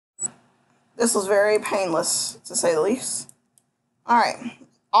This was very painless, to say the least. Alright.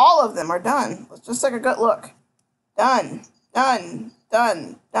 All of them are done. Let's just take a good look. Done. Done.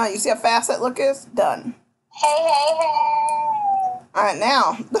 Done. Done. You see how fast that look is? Done. Hey. Alright,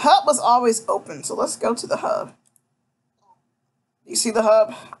 now, the hub was always open, so let's go to the hub. Do you see the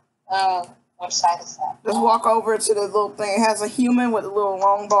hub? Which side is that? Just walk over to the little thing. It has a human with a little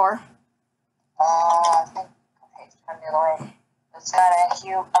long bar. I think, okay, it's turned the other way. It's got a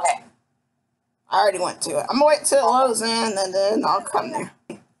human, okay. I already went to it. I'm gonna wait till it loads in, and then I'll come there.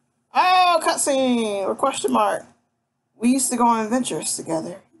 Oh, cutscene! Or question mark. We used to go on adventures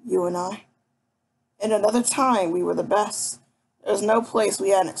together, you and I. In another time, we were the best. There's no place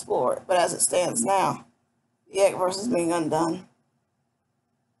we hadn't explored, but as it stands now, the Eggverse is being undone.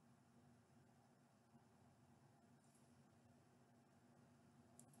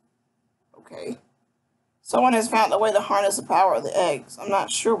 Okay. Someone has found a way to harness the power of the eggs. I'm not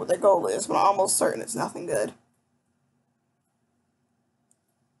sure what their goal is, but I'm almost certain it's nothing good.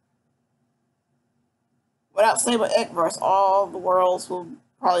 Without stable Eggverse, all the worlds will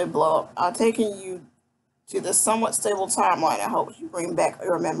probably blow up. I've taken you to this somewhat stable timeline. I hope you bring back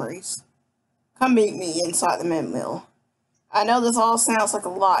your memories. Come meet me inside the mill. I know this all sounds like a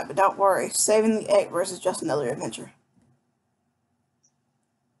lot, but don't worry. Saving the Eggverse is just another adventure.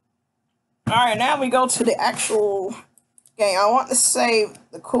 Alright, now we go to the actual game. I want to save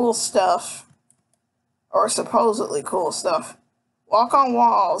the cool stuff, or supposedly cool stuff. Walk on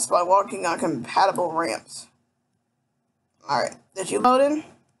walls by walking on compatible ramps. Alright, did you load in?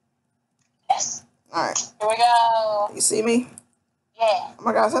 Yes. Alright. Here we go. You see me? Yeah. Oh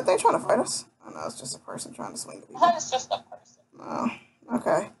my god, is that thing trying to fight us? Oh no, it's just a person trying to swing at people. It's just a person. Oh,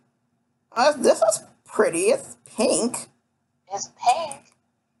 okay. This is pretty. It's pink. It's pink.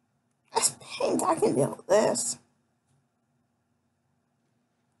 That's pink. I can deal with this.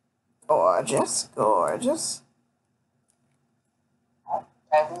 Gorgeous. Gorgeous. Oh,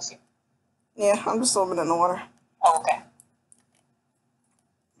 did I lose you? Yeah, I'm just swimming in the water. Oh, okay.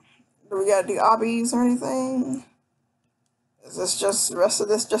 Do we gotta do obbies or anything? Is this just, the rest of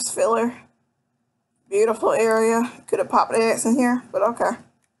this just filler? Beautiful area. Could have popped eggs in here, but okay.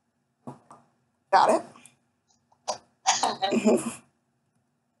 Got it.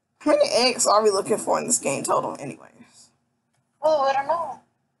 How many eggs are we looking for in this game total anyways? Oh, I don't know.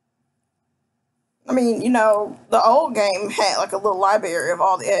 I mean, you know, the old game had like a little library of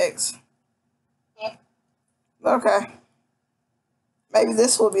all the eggs. Yeah. Okay. Maybe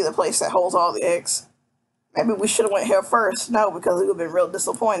this will be the place that holds all the eggs. Maybe we should have went here first. No, because we would have been real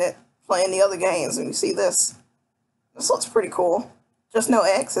disappointed playing the other games and you see this. This looks pretty cool. Just no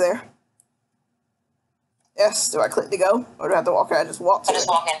eggs there. Yes, do I click to go? Or do I have to walk? I just walk to it? I just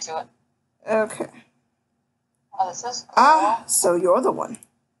walk into it. Okay. Oh, this is cool. Ah, so you're the one.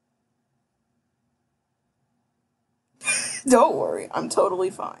 Don't worry, I'm totally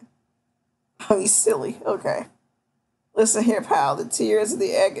fine. Oh, you silly. Okay. Listen here, pal. The tears of the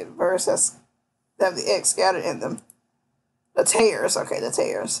Eggverse have the egg scattered in them. The tears. Okay, the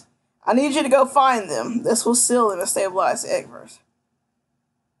tears. I need you to go find them. This will seal them and stabilize the Eggverse.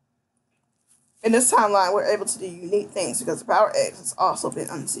 In this timeline, we're able to do unique things because the power eggs has also been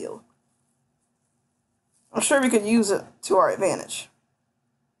unsealed. I'm sure we could use it to our advantage.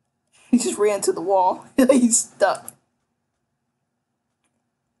 He just ran to the wall. He's stuck.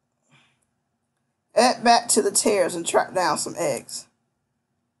 Head back to the tears and track down some eggs.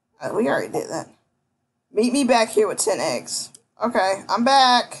 We already did that. Meet me back here with 10 eggs. Okay, I'm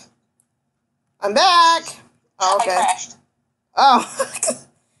back. I'm back. Oh, okay. I crashed. Oh.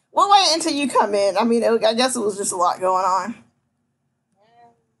 We'll wait until you come in. I mean, I guess it was just a lot going on.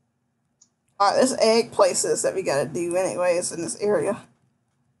 Alright, there's egg places that we gotta do anyways in this area.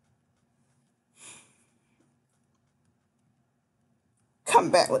 Come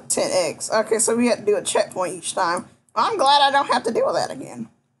back with 10 eggs. Okay, so we had to do a checkpoint each time. I'm glad I don't have to deal with that again.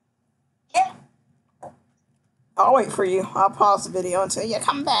 Yeah. I'll wait for you. I'll pause the video until you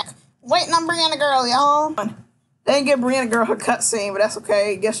come back. Waiting on Brianna girl, y'all. They didn't give Brianna girl her cutscene, but that's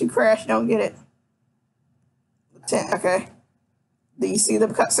okay. Guess you crashed, you don't get it. 10, okay. Do you see the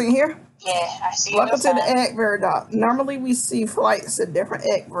cutscene here? Yeah, I see. Welcome to the Eggverse dock. Normally we see flights at different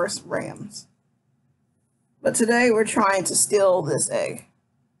Eggverse rams. But today we're trying to steal this egg.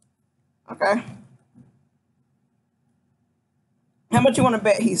 Okay. How much you want to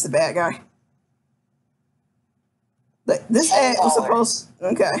bet he's the bad guy? This egg was supposed...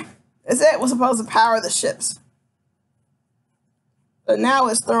 Okay. This egg was supposed to power the ships. But now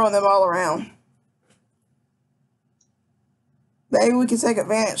it's throwing them all around. Maybe we can take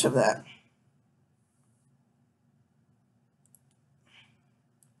advantage of that.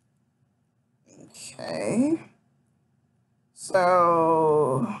 Okay.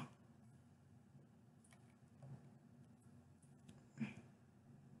 So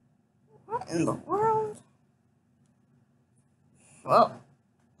what in the world? Well,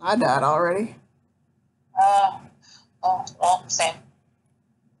 I died already. Oh, well, same.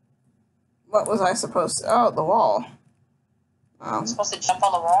 What was I supposed to? Oh, the wall. I'm supposed to jump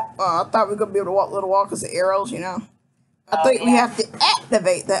on the wall? Well, I thought we were gonna be able to walk the wall because the arrows, you know. I Oh, think yeah. we have to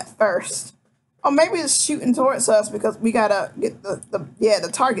activate that first. Or maybe it's shooting towards us because we gotta get the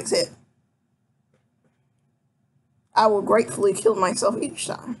targets hit. I will gratefully kill myself each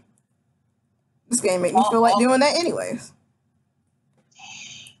time. This game made me feel like doing that anyways.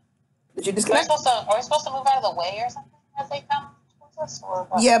 Did you disconnect? Are we supposed to move out of the way or something as they come towards us? Or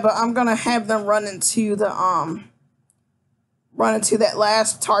what? Yeah, but I'm gonna have them run into that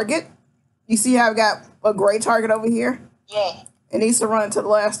last target. You see how I've got a gray target over here? Yeah. It needs to run into the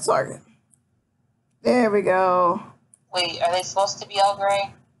last target. There we go. Wait, are they supposed to be all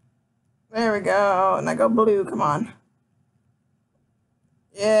gray? There we go. And I go blue. Come on.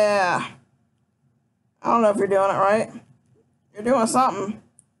 Yeah. I don't know if you're doing it right. You're doing something.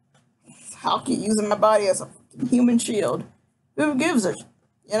 I'll keep using my body as a human shield. Who gives a,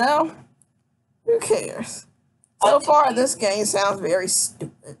 you know? Who cares? So far, this game sounds very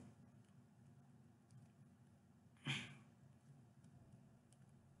stupid.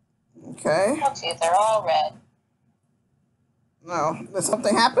 Okay. Okay, they're all red. No. Did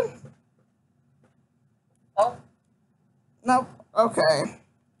something happen? Nope. Nope. Okay.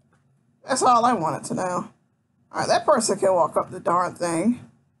 That's all I wanted to know. Alright, that person can walk up the darn thing.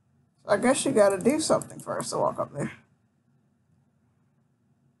 So I guess you gotta do something first to walk up there.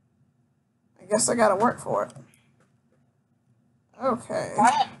 I guess I gotta work for it. Okay.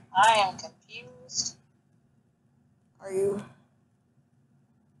 I am confused. Are you...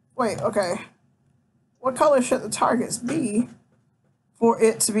 Wait, okay. What color should the targets be for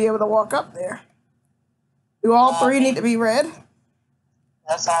it to be able to walk up there? Do all three need to be red?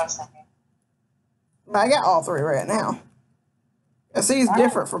 That's what I was thinking. But I got all three red now. I see it's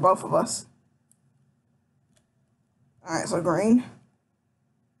different for both of us. Alright, so green.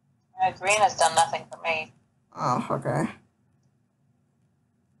 Green has done nothing for me. Oh, okay. Are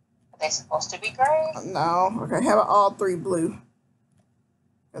they supposed to be gray? No. Okay, how about all three blue?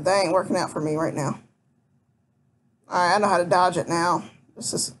 But that ain't working out for me right now. Alright, I know how to dodge it now.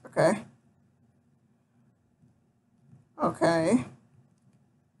 This is... Okay. Okay.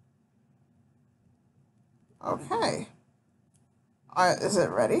 Okay. Alright, is it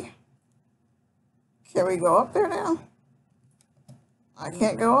ready? Can we go up there now? I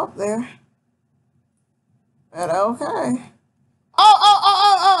can't go up there. But okay.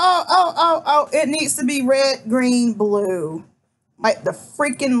 Oh, it needs to be red, green, blue. Like the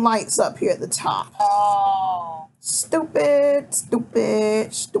freaking lights up here at the top. Oh. Stupid,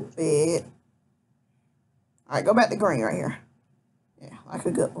 stupid, stupid. Alright, go back to green right here. Yeah, like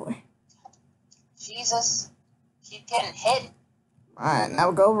a good boy. Jesus. Keep getting hit. Alright, now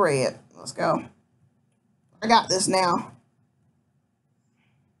we'll go red. Let's go. I got this now.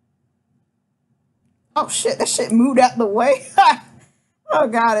 Oh shit, that shit moved out the way. Oh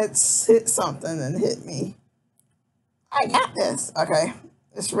god, it's hit something and hit me. I got this. Okay,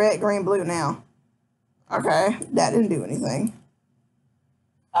 it's red, green, blue now. Okay, that didn't do anything.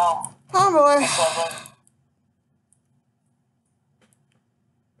 Oh. Oh boy.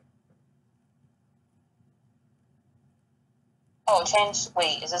 Oh, change.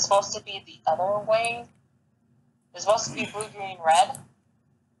 Wait, is it supposed to be the other way? It's supposed to be blue, green, red?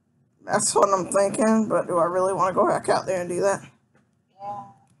 That's what I'm thinking, but do I really want to go back out there and do that? Yeah,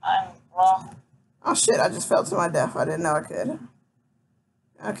 well. Oh shit, I just fell to my death. I didn't know I could.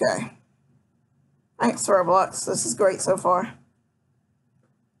 Okay. Thanks, Roblox. This is great so far.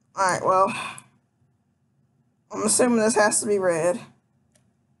 Alright, well. I'm assuming this has to be red.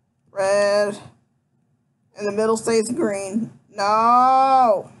 Red. In the middle stays green.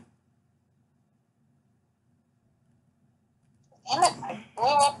 No! Damn it, I blew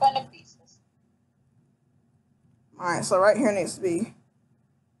up into pieces. Alright, so right here needs to be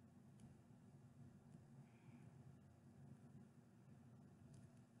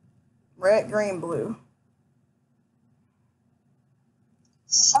red, green, blue.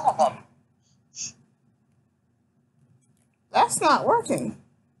 Son of a... That's not working.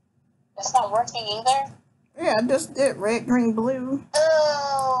 It's not working either? Yeah, I just did red, green, blue.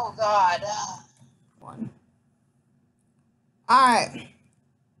 Oh, God. One. Alright.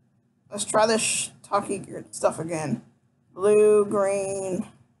 Let's try this talky stuff again. Blue, green.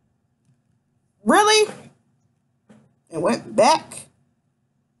 Really? It went back.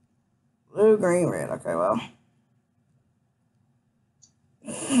 Blue, green, red. Okay, well.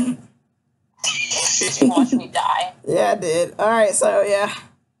 Did you watch me die? Yeah, I did. Alright, so yeah.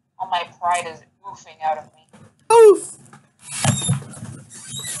 All my pride is oofing out of me. Oof!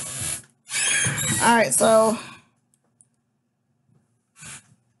 Alright, so.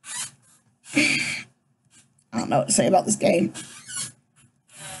 I don't know what to say about this game.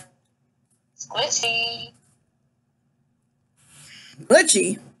 It's glitchy.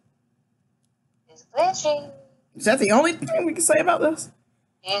 Glitchy? It's glitchy. Is that the only thing we can say about this?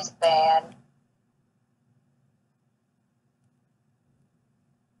 It's bad.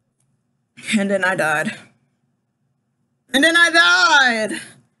 And then I died. And then I died!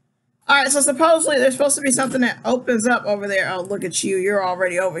 Alright, so supposedly there's supposed to be something that opens up over there. Oh, look at you. You're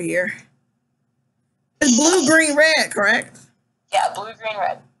already over here. It's blue, green, red, correct? Yeah, blue, green,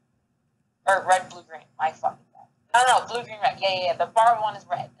 red. Or red, blue, green. My fucking bad. No, blue, green, red. Yeah. The bar one is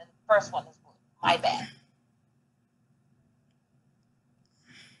red, and the first one is blue. My bad.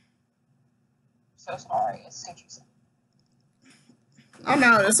 So sorry. It's interesting. Oh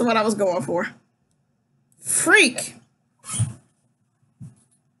no, this is what I was going for. Freak!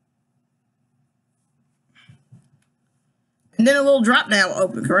 And then a little drop down will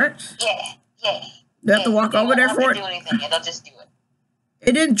open, correct? Yeah. You have to walk over there for it? It won't do anything. It'll just do it.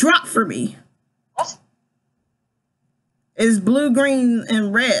 It didn't drop for me. What? It's blue, green,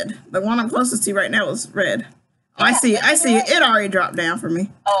 and red. The one I'm closest to right now is red. Oh, I see it. I see it. It already dropped down for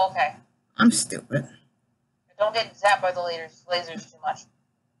me. Oh, okay. I'm stupid. Don't get zapped by the lasers too much.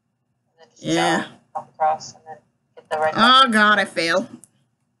 And then just Yeah. walk across and then hit the red Oh button. god, I failed.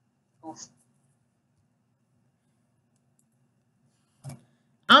 Oof.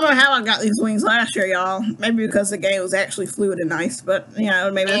 I don't know how I got these wings last year, y'all. Maybe because the game was actually fluid and nice, but, you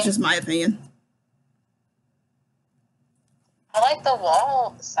know, maybe that's just my opinion. I like the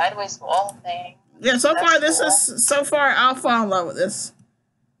wall, the sideways wall thing. Yeah, so far I'll fall in love with this.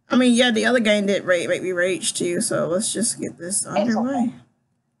 I mean, yeah, the other game did make me rage too, so let's just get this underway.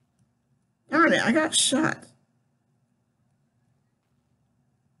 Darn it, I got shot.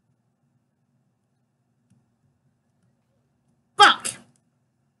 Fuck!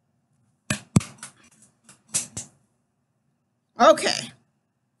 Okay.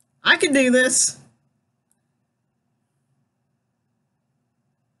 I can do this.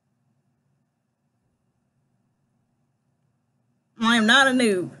 I am not a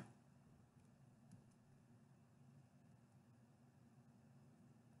noob.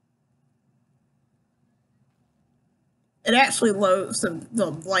 It actually loads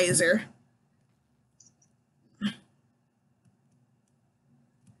the laser.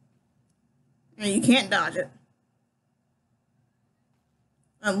 And you can't dodge it.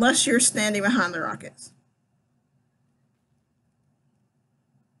 Unless you're standing behind the rockets.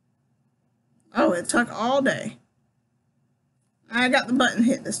 Oh, it took all day. I got the button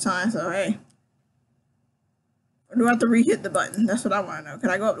hit this time, so hey. Or do I have to re-hit the button? That's what I want to know. Can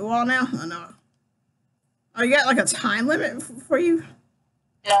I go up the wall now? Oh, no. Oh, you got like a time limit for you?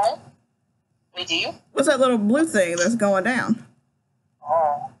 No. Wait, do you? What's that little blue thing that's going down?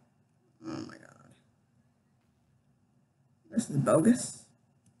 Oh. Oh my god. This is bogus.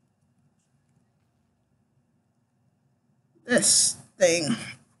 This thing.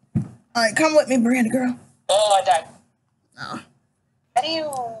 Alright, come with me, Miranda girl. Oh, I died. Oh. How do you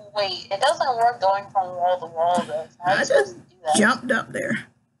wait? It doesn't work going from wall to wall though. How are you supposed to do that? Jumped up there.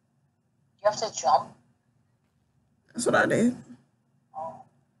 You have to jump? That's what I did. Oh.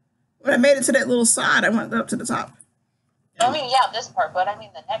 When I made it to that little side, I went up to the top. I mean, yeah, this part, but I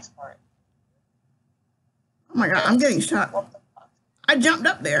mean the next part. Oh my god, I'm getting shot. What the fuck? I jumped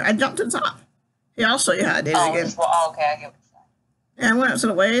up there. I jumped to the top. Here, I'll show you how I did it again. Oh, okay, I get what you're saying. Yeah, I went up to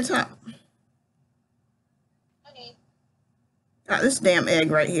the way top. Okay. Got this damn egg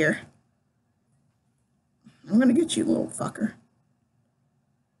right here. I'm gonna get you, little fucker.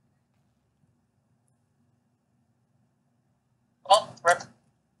 Oh, rip.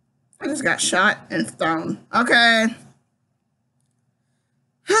 I just got shot and thrown. Okay.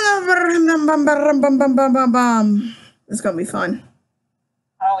 It's gonna be fun.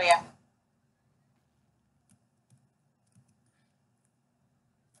 Oh, yeah.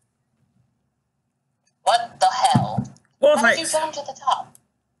 What the hell? What How was did you jump to the top?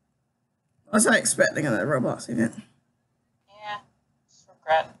 was I expecting in that Roblox event? Yeah, just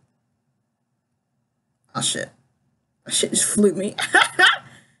regret. Oh shit. That shit just flew me.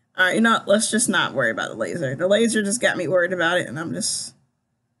 Alright, you know what? Let's just not worry about the laser. The laser just got me worried about it, and I'm just...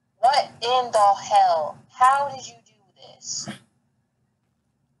 What in the hell? How did you do this?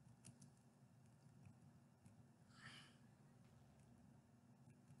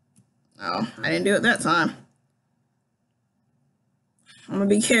 No, I didn't do it that time. I'm gonna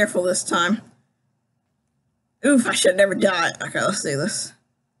be careful this time. Oof, I should never die. Okay, let's do this.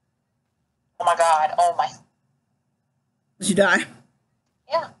 Oh my god. Oh my. Did you die?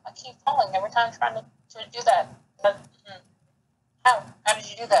 Yeah, I keep falling every time trying to do that. How? How did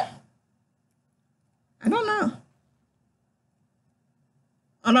you do that? I don't know.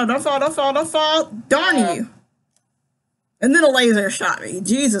 Oh no, don't fall, don't fall, don't fall. Darn you. And then a laser shot me.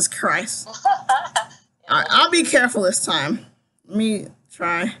 Jesus Christ. Alright, I'll be careful this time. Let me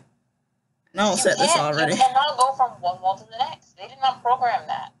try. I don't set this already. You cannot go from one wall to the next. They did not program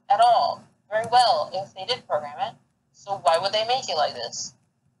that at all. Very well, if they did program it. So why would they make it like this?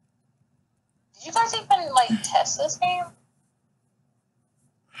 Did you guys even, like, test this game?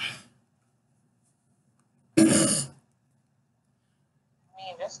 I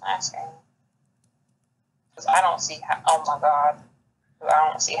mean, just asking. Because I don't see how, oh my god. I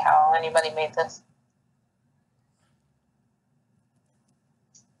don't see how anybody made this.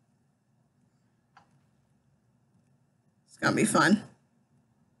 It's gonna be fun.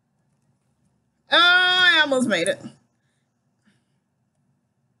 Oh, I almost made it.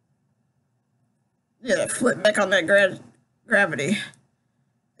 Yeah, flip back on that gravity.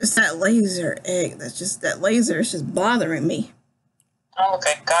 It's that laser egg. That's just, that laser is just bothering me. Oh,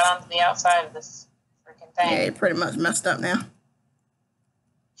 okay. Got onto the outside of this freaking thing. Yeah, you pretty much messed up now.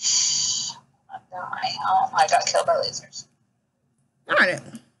 I'm dying. Oh, I got killed by lasers. Darn it.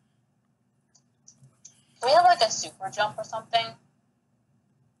 Can we have like a super jump or something?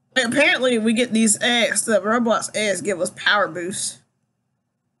 Apparently, we get these eggs. The Roblox eggs give us power boosts.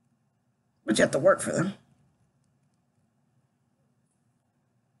 But you have to work for them.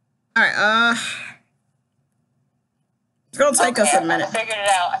 Alright, it's gonna take us a minute. I figured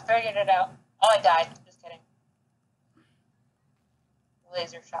it out. Oh, I died. Just kidding. The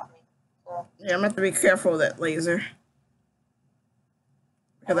laser shot me. Cool. Yeah, I'm gonna have to be careful with that laser.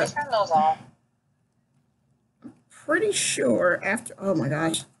 Can we turn those off? I'm pretty sure after, oh my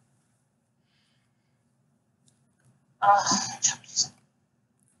gosh.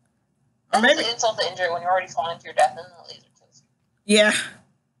 Or maybe insult to injury when you're already falling to your death and the laser kills you. Yeah.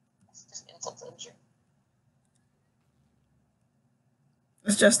 It's just insult to injury.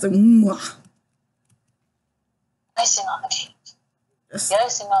 It's just the mwah. Icing on the cake. The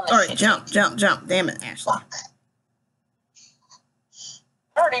icing on the Alright, jump. Damn it, Ashley. Fuck.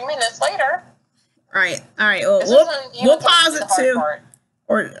 30 minutes later. Alright. We'll pause it too.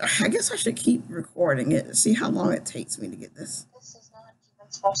 Or I guess I should keep recording it to see how long it takes me to get this. This is not even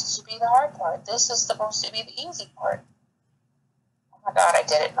supposed to be the hard part. This is supposed to be the easy part. Oh my god, I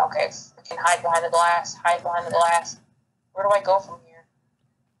did it. Okay, freaking hide behind the glass. Hide behind the glass. Where do I go from here?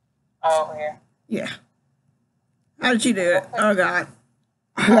 Oh, over here. Yeah. How did you do it? Oh god.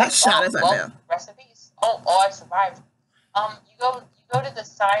 I got shot as I fell. Rest in peace. Oh, I survived. You go to the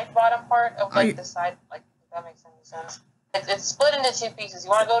side bottom part of like the side, like if that makes any sense. It's split into two pieces.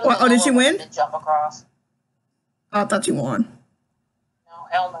 You want to go to the did you win? And jump across. Oh, I thought you won. No,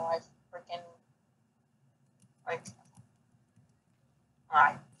 hell no. I freaking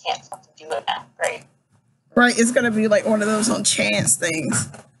I can't fucking do it now. Great. Right, it's gonna be like one of those on chance things.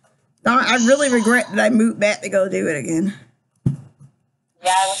 I really regret that I moved back to go do it again.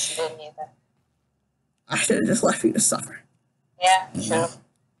 Yeah, I wish you didn't either. I should have just left you to suffer. Yeah, you should have.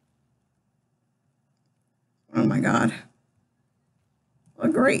 Oh my god.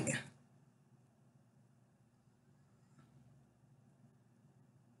 Well, great.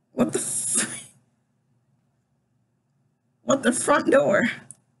 What the front door?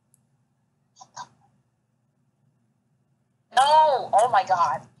 No! Oh my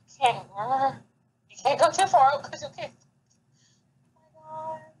god. You can't go too far out because you can't. Oh my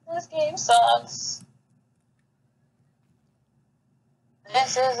god. This game sucks.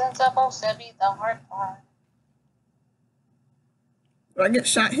 This isn't supposed to be the hard part. Do I get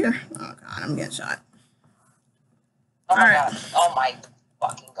shot here? Oh god, I'm getting shot. Oh my god. Oh my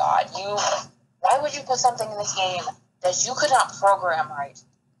fucking god. Why would you put something in this game that you could not program right?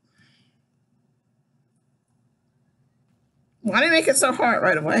 Why did they make it so hard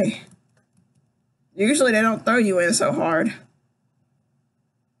right away? Usually they don't throw you in so hard.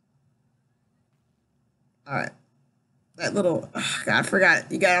 Alright. That little, oh god, I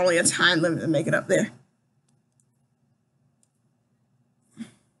forgot. You got only a time limit to make it up there.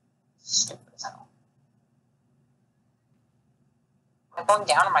 Stupid as hell. Am I going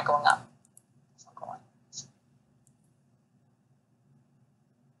down or am I going up? I'm going.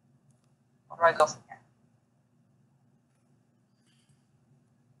 Where do I go from here?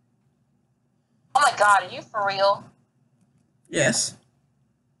 Oh my god, are you for real? Yes.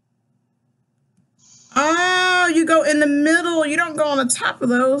 you go in the middle. You don't go on the top of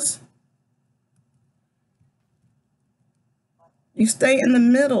those. You stay in the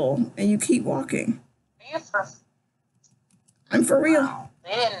middle and you keep walking. Are you for? I'm for real. Wow.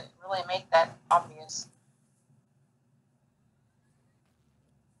 They didn't really make that obvious.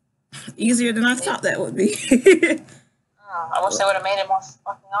 Easier than I thought that would be. I wish they would have made it more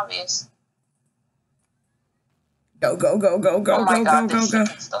fucking obvious. Go, go, go, go, go, oh my go, God, go, this go, shit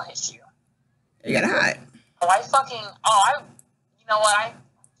go. can still hit you. You gotta hide. Oh, you know what? I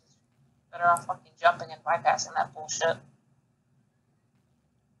better off fucking jumping and bypassing that bullshit.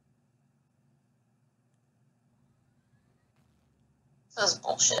 This is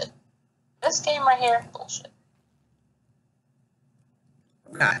bullshit. This game right here, bullshit.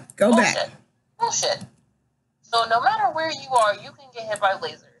 God, go bullshit. back. Bullshit. So no matter where you are, you can get hit by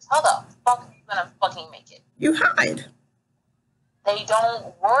lasers. How the fuck are you gonna fucking make it? You hide. They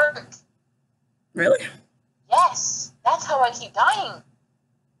don't work. Really? Yes. That's how I keep dying.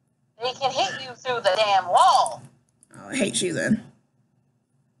 They can hit you through the damn wall. Oh, I hate you then.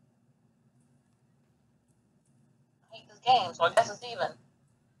 I hate this game, so I guess it's even.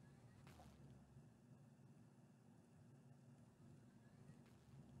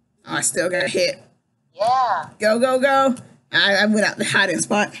 Oh, I still got hit. Yeah. Go, go, go. I went out the hiding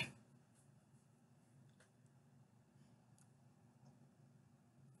spot.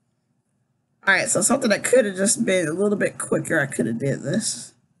 Alright, so something that could have just been a little bit quicker, I could have did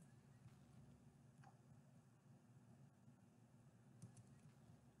this.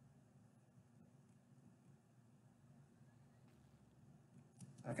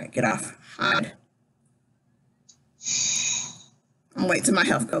 Okay, get off. Hide. I'm waiting till my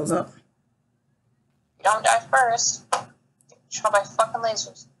health goes up. You don't die first. Get shot by fucking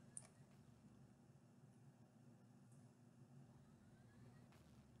lasers.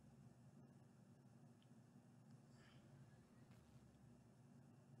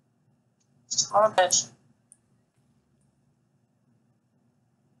 Son of a bitch.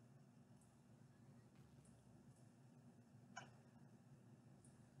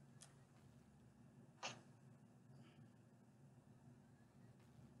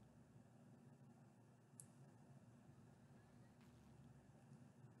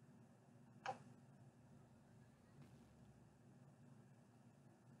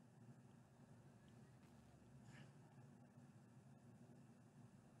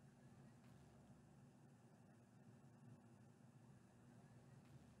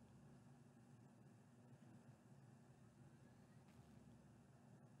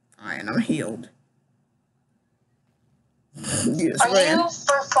 Alright, I'm healed. You just Are ran. you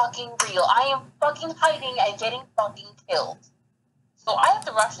for fucking real? I am fucking hiding and getting fucking killed. So I have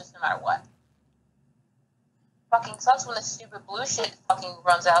to rush this no matter what. Fucking sucks when this stupid blue shit fucking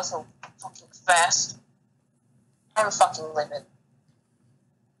runs out so fucking fast. I'm fucking livid.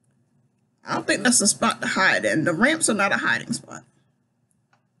 I don't think that's the spot to hide in. The ramps are not a hiding spot.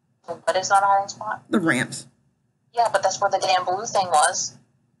 But it's not a hiding spot? The ramps. Yeah, but that's where the damn blue thing was.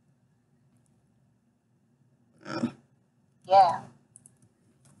 Oh. Yeah.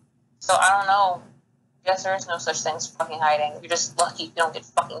 So I don't know. Guess there is no such thing as fucking hiding. You're just lucky if you don't get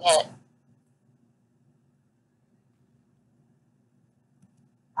fucking hit.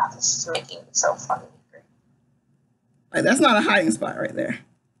 God, this is making me so fucking angry. Like, that's not a hiding spot right there.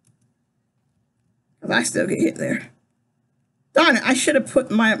 Because I still get hit there. Darn it, I should have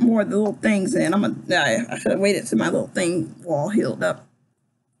put more of the little things in. I should have waited till my little thing wall healed up.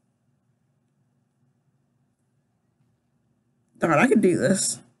 Darn, I could do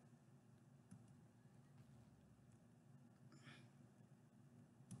this.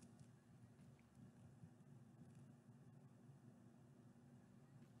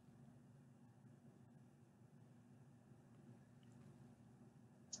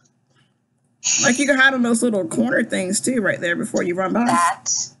 Like, you can hide on those little corner things too right there before you run by. That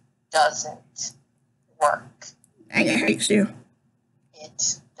doesn't work. Dang, it hates you.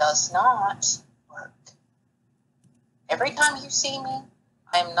 It does not work. Every time you see me,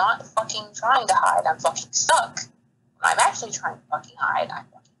 I'm not fucking trying to hide. I'm fucking stuck. When I'm actually trying to fucking hide, I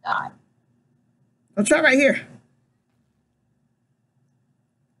fucking die. I'll try right here.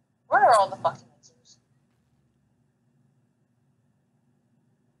 Where are all the fucking lasers?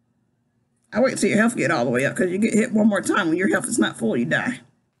 I wait till your health get all the way up, because you get hit one more time when your health is not full, you die.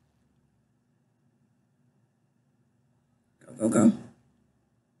 Go, go, go.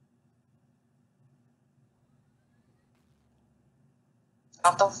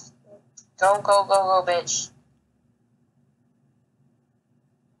 Out the go, go, go, go, bitch.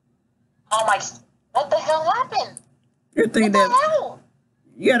 Oh my, what the hell happened? Good thing What the that hell?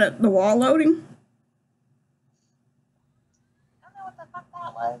 you got the wall loading.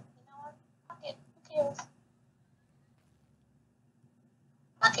 what? Fuck it. Who cares?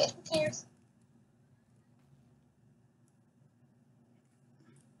 Fuck it. Who cares?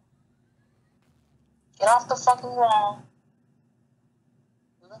 Get off the fucking wall.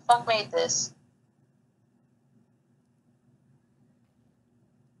 Who the fuck made this?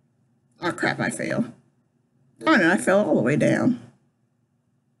 Oh crap, I failed. Darn it, I fell all the way down.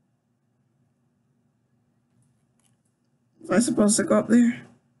 Was I supposed to go up there?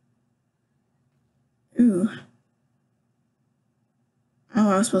 Ooh.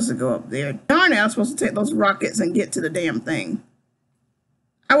 Oh, I was supposed to go up there. Darn it, I was supposed to take those rockets and get to the damn thing.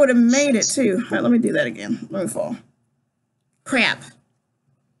 I would have made it too. All right, let me do that again. Let me fall. Crap.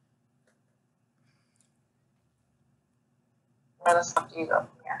 Where the fuck do you go from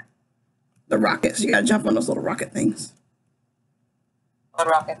here? The rockets. You gotta jump on those little rocket things. What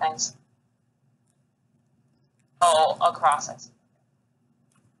rocket things? Oh, across it.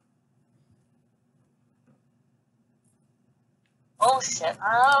 Oh shit.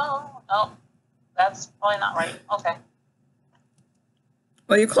 Oh, that's probably not right. Okay.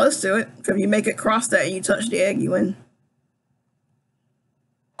 Well, you're close to it. If you make it cross that and you touch the egg, you win.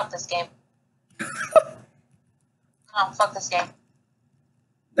 Fuck this game. Oh, fuck this game.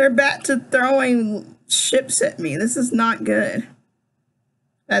 They're back to throwing ships at me. This is not good.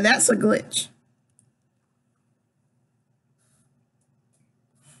 Now that's a glitch.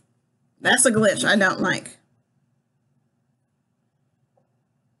 That's a glitch I don't like.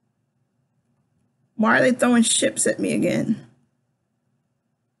 Why are they throwing ships at me again?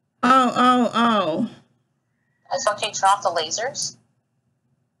 Oh. I fucking turn off the lasers?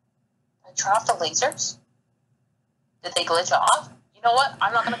 I turn off the lasers? Did they glitch off? You know what?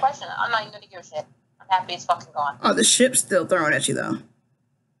 I'm not gonna question it. I'm not even gonna give a shit. I'm happy it's fucking gone. Oh, the ship's still throwing at you though.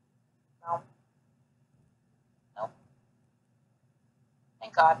 No. Nope.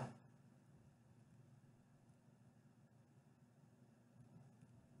 Thank God.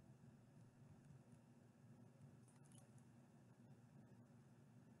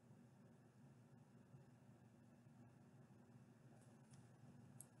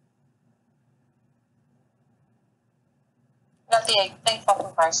 Got the egg. Thank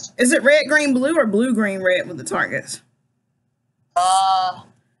fucking Christ. Is it red, green, blue, or blue, green, red with the targets?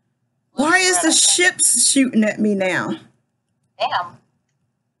 Why is the ships shooting at me now? Damn.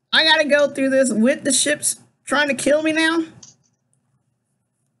 I gotta go through this with the ships trying to kill me now?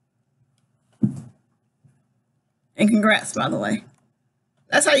 And congrats, by the way.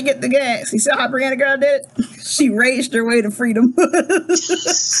 That's how you get the gas. You saw how Brianna girl did it? She raged her way to freedom.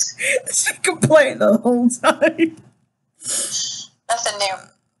 She complained the whole time. Nothing new.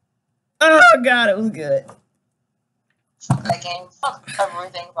 Oh, God, it was good. Fuck that game. Fuck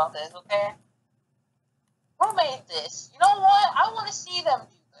everything about this, okay? Who made this? You know what? I want to see them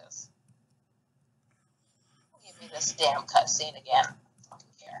do this. Give me this damn cutscene again. I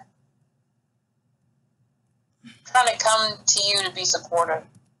fucking care. I'm trying to come to you to be supportive.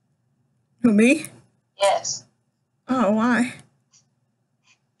 Who, me? Yes. Oh, why?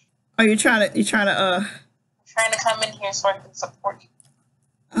 Oh, you're trying to, I'm trying to come in here so I can support you.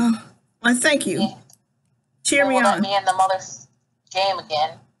 Oh, well, thank you. Yeah. Cheer me on. Let me in the mother game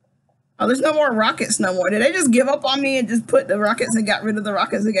again. Oh, there's no more rockets no more. Did they just give up on me and just put the rockets and got rid of the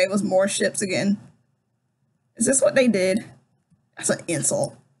rockets and gave us more ships again? Is this what they did? That's an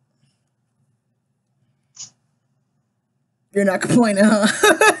insult. You're not complaining, huh?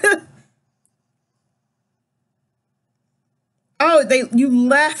 Oh, you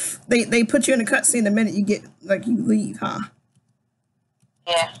left. They put you in a cutscene the minute you get, like, you leave, huh?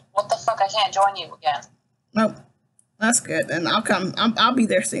 Yeah. What the fuck? I can't join you again. Nope. That's good. And I'll come. I'll be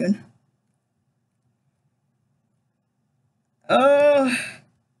there soon. I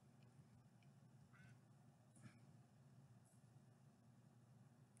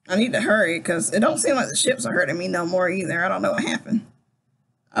need to hurry because it don't seem like the ships are hurting me no more either. I don't know what happened.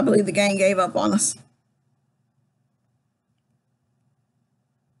 I believe the game gave up on us.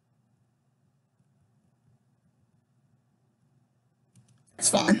 It's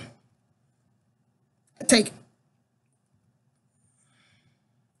fine. I take it.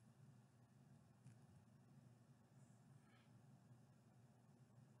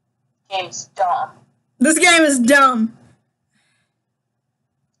 Game's dumb. This game is dumb.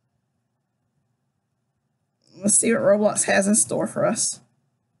 Let's see what Roblox has in store for us.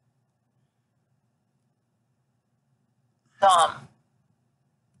 Dumb.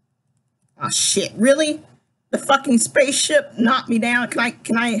 Oh shit, really? The fucking spaceship knocked me down.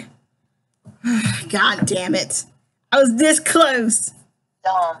 Can I? God damn it. I was this close.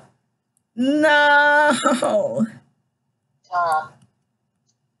 Dumb. No. Dumb.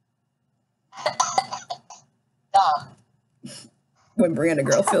 When Brianna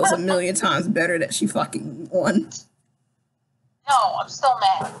girl feels a million times better that she fucking won. No, I'm still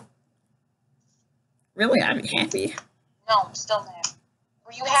mad. Really, I'd be happy. No, I'm still mad.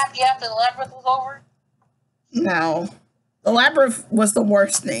 Were you happy after the labyrinth was over? No. The labyrinth was the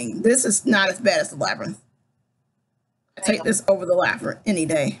worst thing. This is not as bad as the labyrinth. I take this over the labyrinth any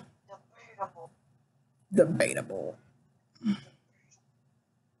day. Debatable.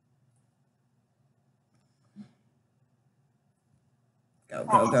 Go,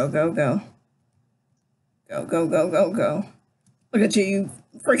 go, go, go, go. Go, go, go, go, go. Look at you. You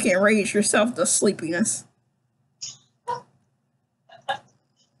freaking raise yourself to sleepiness.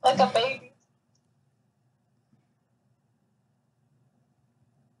 Like a baby.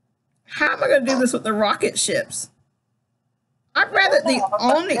 How am I going to do this with the rocket ships? I'd rather the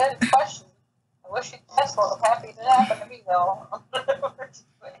only... Question. I wish you guys were happy to happen to me, though.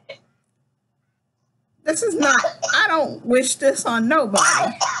 This is not... I don't wish this on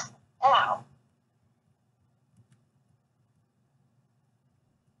nobody. Ow.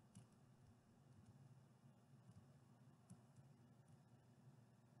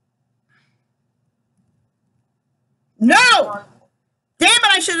 No! Damn it,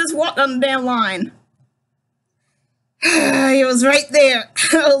 I should have just walked on the damn line. It was right there.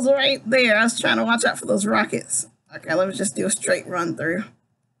 It was right there. I was trying to watch out for those rockets. Okay, let me just do a straight run through.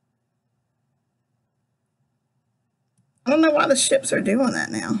 I don't know why the ships are doing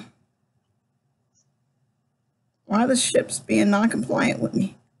that now. Why are the ships being non-compliant with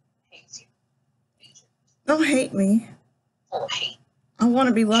me? Hate you. Don't hate me. Oh, hate. I want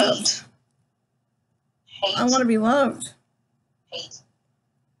to be loved. Hate. I want to be loved. Hate.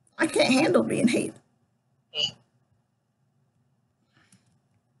 I can't handle being hated. Hate.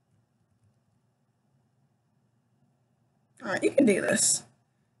 All right, you can do this.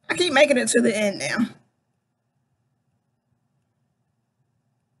 I keep making it to the end now.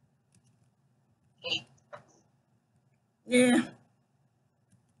 Hate. Yeah.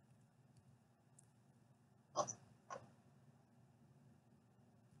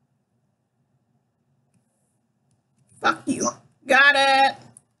 Fuck you. Got it.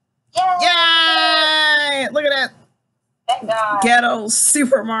 Yay! Yay! Look at that That guy. ghetto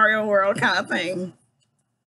Super Mario World kind of thing.